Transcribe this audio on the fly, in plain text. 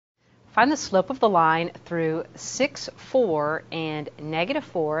Find the slope of the line through 6, 4, and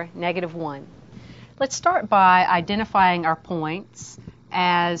 -4, -1. Let's start by identifying our points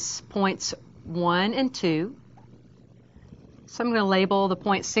as points 1 and 2. So I'm going to label the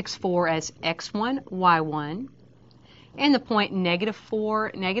point 6, 4 as x1, y1, and the point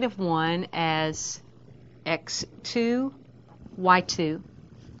 -4, -1 as x2, y2.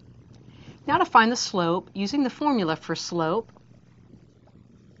 Now to find the slope using the formula for slope.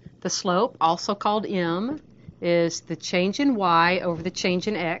 The slope, also called m, is the change in y over the change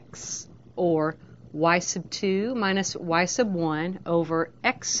in x, or y sub 2 minus y sub 1 over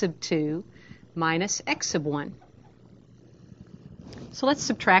x sub 2 minus x sub 1. So let's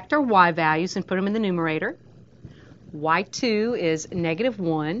subtract our y values and put them in the numerator. y2 is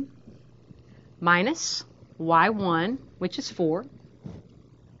 -1 minus y1, which is 4,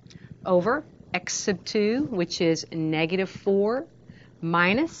 over x sub 2, which is -4,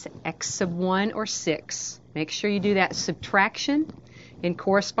 minus x sub 1, or 6. Make sure you do that subtraction in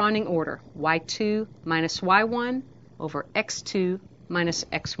corresponding order. y2 minus y1 over x2 minus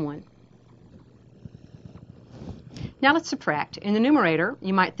x1. Now let's subtract. In the numerator,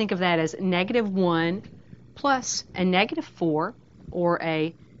 you might think of that as -1 plus a -4, or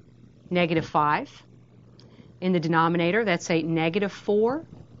a -5. In the denominator, that's a -4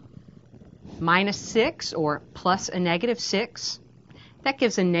 minus 6, or plus a -6. That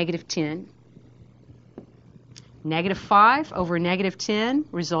gives a -10. -5 over -10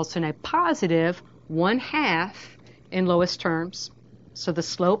 results in a positive 1/2 in lowest terms. So the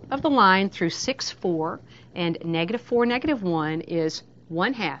slope of the line through 6, 4 and -4, -1 is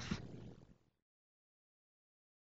 1/2.